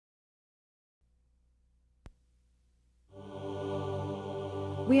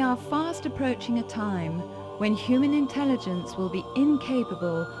We are fast approaching a time when human intelligence will be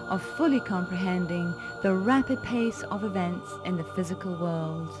incapable of fully comprehending the rapid pace of events in the physical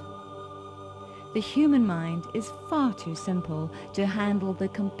world. The human mind is far too simple to handle the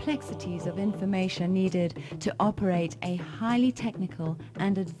complexities of information needed to operate a highly technical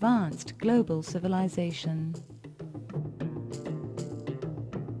and advanced global civilization.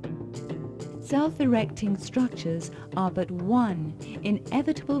 Self-erecting structures are but one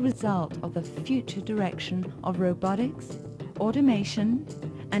inevitable result of the future direction of robotics, automation,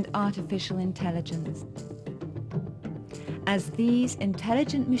 and artificial intelligence. As these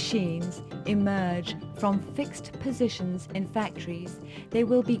intelligent machines emerge from fixed positions in factories, they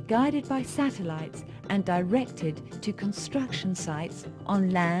will be guided by satellites and directed to construction sites on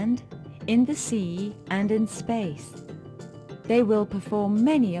land, in the sea, and in space. They will perform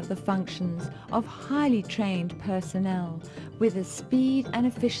many of the functions of highly trained personnel with a speed and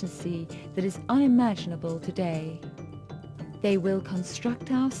efficiency that is unimaginable today. They will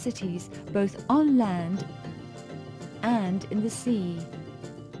construct our cities both on land and in the sea,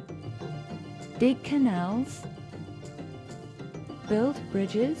 dig canals, build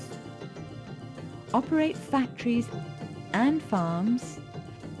bridges, operate factories and farms,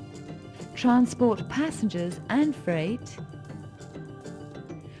 transport passengers and freight,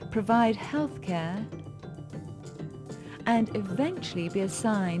 provide health care, and eventually be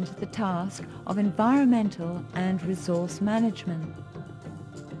assigned the task of environmental and resource management.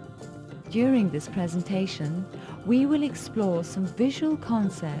 During this presentation, we will explore some visual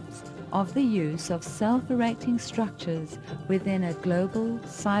concepts of the use of self-erecting structures within a global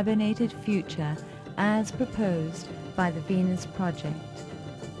cybernated future as proposed by the Venus Project.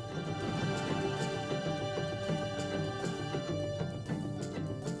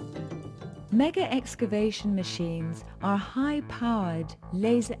 Mega excavation machines are high-powered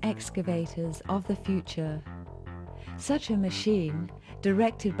laser excavators of the future. Such a machine,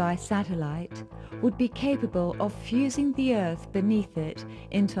 directed by satellite, would be capable of fusing the earth beneath it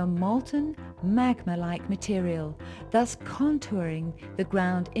into a molten, magma-like material, thus contouring the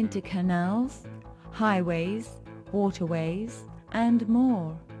ground into canals, highways, waterways, and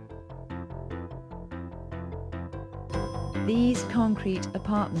more. These concrete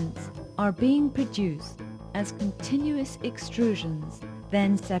apartments are being produced as continuous extrusions,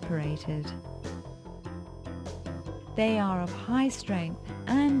 then separated. They are of high strength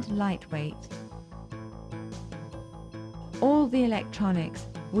and lightweight. All the electronics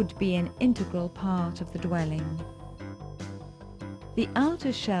would be an integral part of the dwelling. The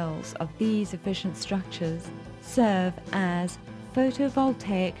outer shells of these efficient structures serve as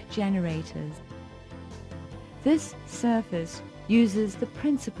photovoltaic generators. This surface uses the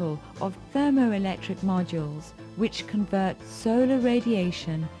principle of thermoelectric modules, which convert solar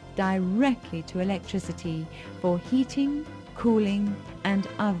radiation directly to electricity for heating, cooling, and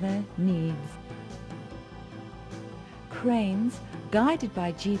other needs. Cranes, guided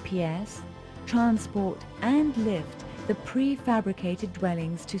by GPS, transport and lift the prefabricated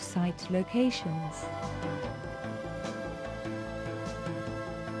dwellings to site locations.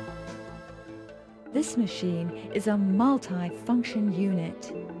 This machine is a multi-function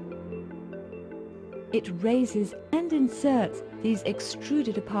unit. It raises and inserts these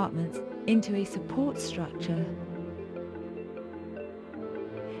extruded apartments into a support structure.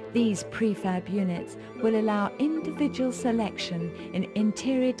 These prefab units will allow individual selection in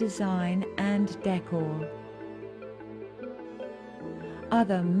interior design and decor.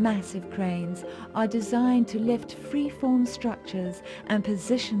 Other massive cranes are designed to lift free-form structures and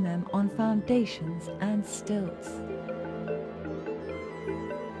position them on foundations and stilts.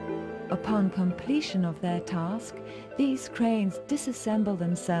 Upon completion of their task, these cranes disassemble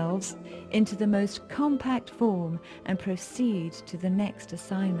themselves into the most compact form and proceed to the next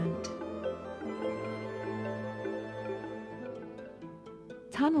assignment.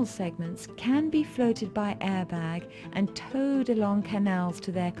 Tunnel segments can be floated by airbag and towed along canals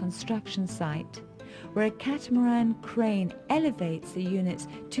to their construction site, where a catamaran crane elevates the units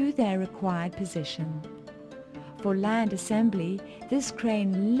to their required position. For land assembly, this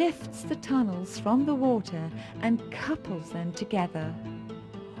crane lifts the tunnels from the water and couples them together.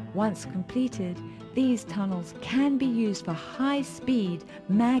 Once completed, these tunnels can be used for high-speed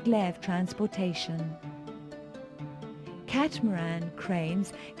maglev transportation. Catamaran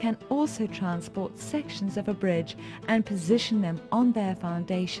cranes can also transport sections of a bridge and position them on their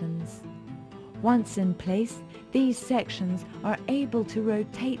foundations. Once in place, these sections are able to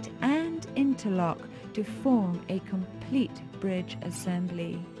rotate and interlock to form a complete bridge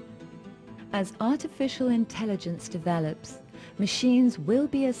assembly. As artificial intelligence develops, machines will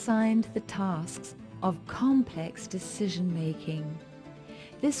be assigned the tasks of complex decision-making.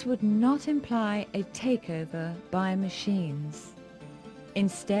 This would not imply a takeover by machines.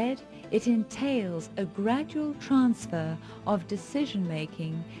 Instead, it entails a gradual transfer of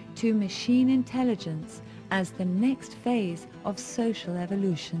decision-making to machine intelligence as the next phase of social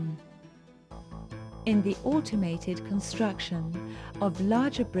evolution. In the automated construction of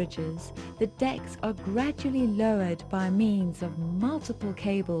larger bridges, the decks are gradually lowered by means of multiple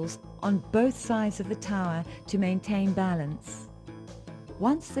cables on both sides of the tower to maintain balance.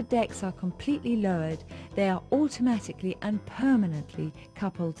 Once the decks are completely lowered, they are automatically and permanently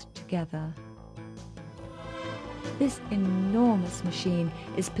coupled together. This enormous machine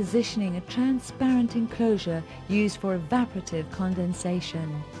is positioning a transparent enclosure used for evaporative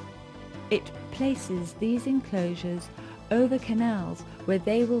condensation. It places these enclosures over canals where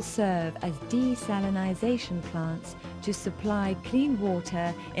they will serve as desalinization plants to supply clean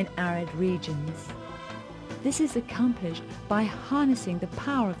water in arid regions. This is accomplished by harnessing the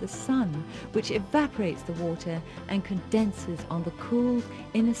power of the sun, which evaporates the water and condenses on the cool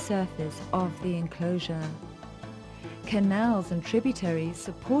inner surface of the enclosure. Canals and tributaries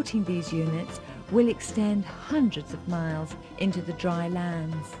supporting these units will extend hundreds of miles into the dry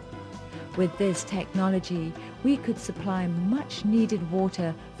lands. With this technology, we could supply much needed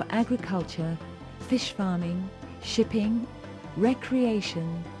water for agriculture, fish farming, shipping,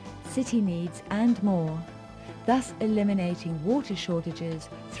 recreation, city needs and more, thus eliminating water shortages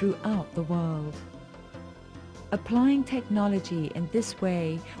throughout the world. Applying technology in this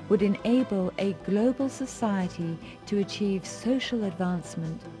way would enable a global society to achieve social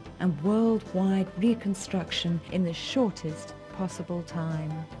advancement and worldwide reconstruction in the shortest possible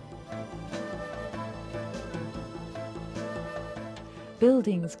time.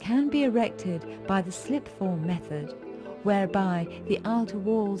 Buildings can be erected by the slip-form method, whereby the outer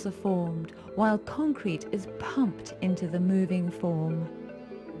walls are formed while concrete is pumped into the moving form.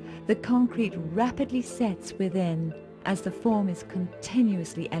 The concrete rapidly sets within as the form is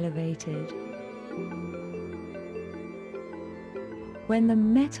continuously elevated. When the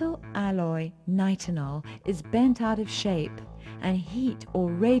metal alloy nitinol is bent out of shape and heat or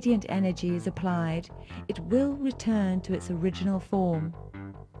radiant energy is applied, it will return to its original form.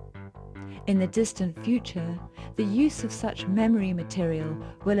 In the distant future, the use of such memory material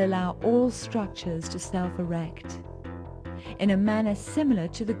will allow all structures to self-erect, in a manner similar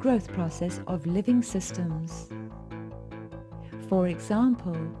to the growth process of living systems. For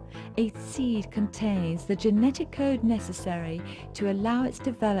example, a seed contains the genetic code necessary to allow its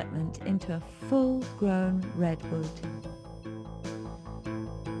development into a full-grown redwood.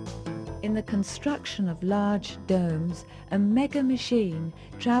 In the construction of large domes, a mega machine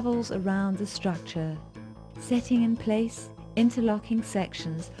travels around the structure, setting in place interlocking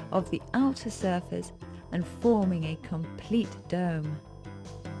sections of the outer surface and forming a complete dome.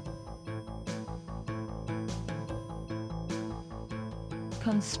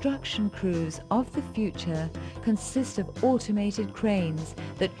 Construction crews of the future consist of automated cranes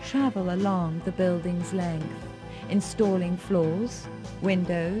that travel along the building's length, installing floors,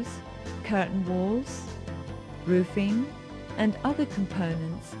 windows, curtain walls, roofing, and other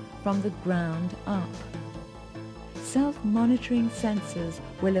components from the ground up. Self-monitoring sensors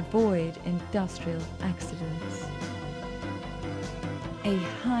will avoid industrial accidents. A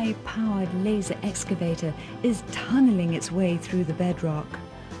high-powered laser excavator is tunneling its way through the bedrock.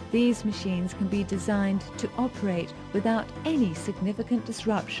 These machines can be designed to operate without any significant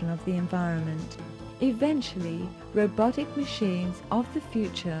disruption of the environment. Eventually, robotic machines of the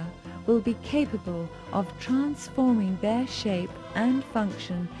future will be capable of transforming their shape and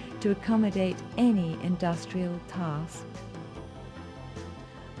function to accommodate any industrial task.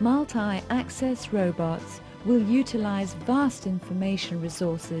 Multi-access robots will utilize vast information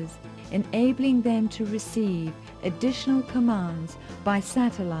resources, enabling them to receive additional commands by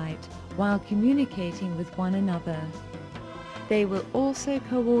satellite while communicating with one another. They will also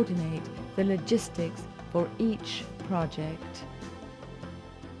coordinate the logistics for each project.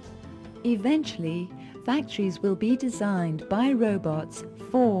 Eventually, factories will be designed by robots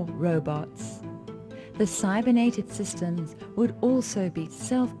for robots. The cybernated systems would also be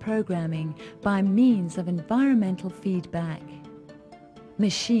self-programming by means of environmental feedback.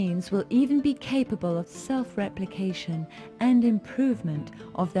 Machines will even be capable of self-replication and improvement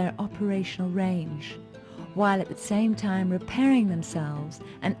of their operational range, while at the same time repairing themselves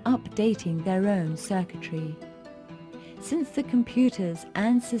and updating their own circuitry. Since the computers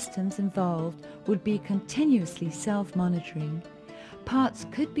and systems involved would be continuously self-monitoring, parts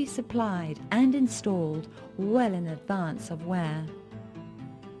could be supplied and installed well in advance of wear.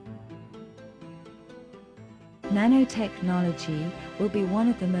 Nanotechnology will be one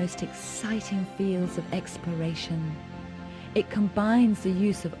of the most exciting fields of exploration. It combines the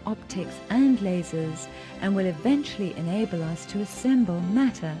use of optics and lasers and will eventually enable us to assemble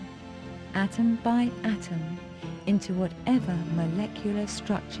matter, atom by atom, into whatever molecular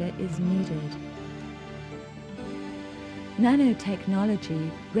structure is needed. Nanotechnology,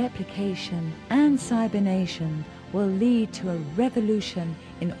 replication and cybernation will lead to a revolution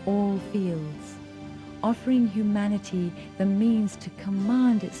in all fields, offering humanity the means to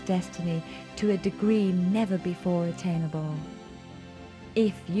command its destiny to a degree never before attainable.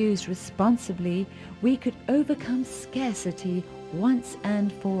 If used responsibly, we could overcome scarcity once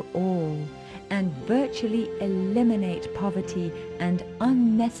and for all, and virtually eliminate poverty and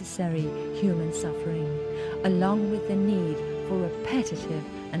unnecessary human suffering, along with the need for repetitive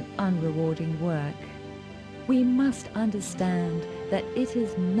and unrewarding work. We must understand that it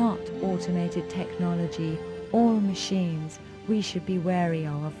is not automated technology or machines we should be wary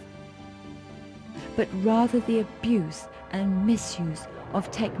of, but rather the abuse and misuse of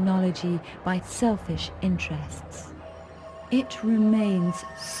technology by selfish interests. It remains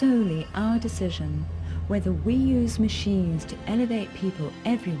solely our decision whether we use machines to elevate people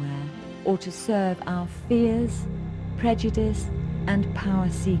everywhere or to serve our fears, prejudice, and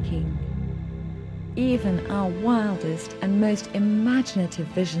power-seeking. Even our wildest and most imaginative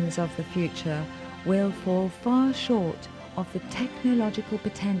visions of the future will fall far short of the technological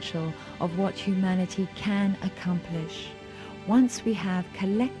potential of what humanity can accomplish once we have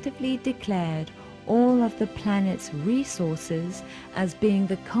collectively declared all of the planet's resources as being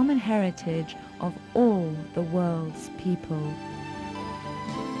the common heritage of all the world's people.